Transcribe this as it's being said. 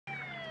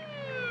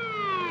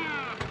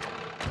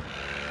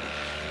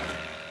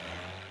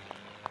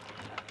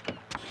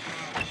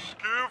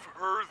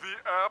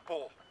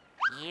simple.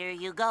 Here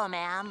you go,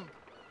 ma'am.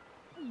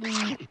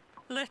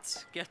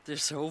 Let's get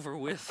this over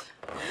with.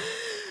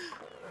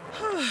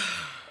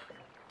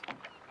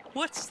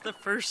 What's the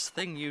first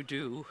thing you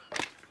do?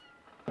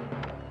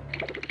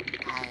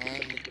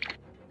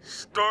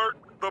 Start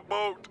the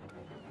boat.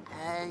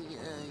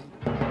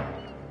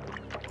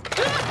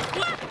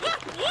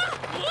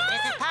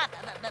 Mrs. Pop!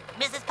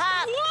 Mrs.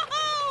 Pop!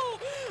 Whoa!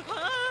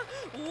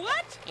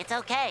 What? It's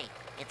okay.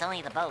 It's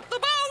only the boat. The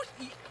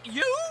boat?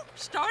 You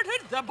started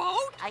the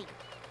boat?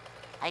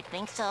 I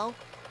think so.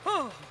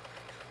 Oh,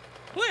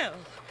 well,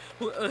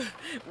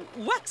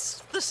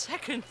 what's the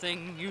second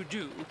thing you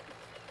do?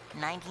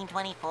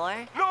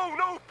 1924?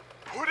 No,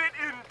 put it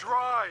in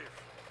drive.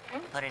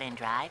 Put it in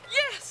drive?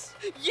 Yes!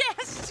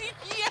 Yes!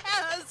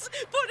 Yes!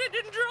 Put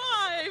it in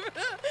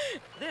drive!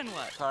 Then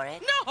what? For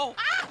it? No!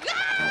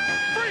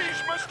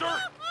 Freeze, mister!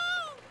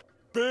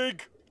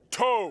 Big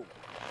toe.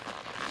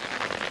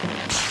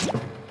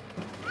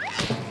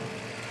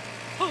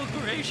 Oh,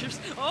 gracious!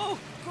 Oh,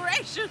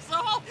 gracious!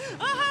 Oh!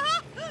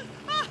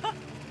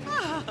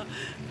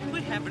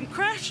 We haven't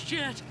crashed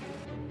yet.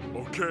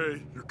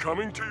 Okay, you're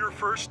coming to your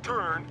first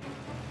turn.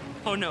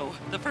 Oh, no,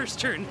 the first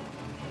turn.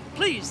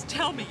 Please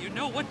tell me you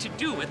know what to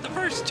do at the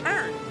first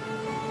turn.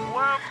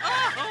 Left,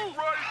 Oh!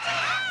 right.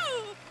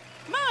 Oh!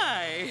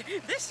 My,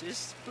 this is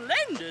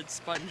splendid,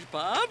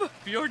 Spongebob.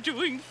 You're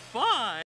doing fine.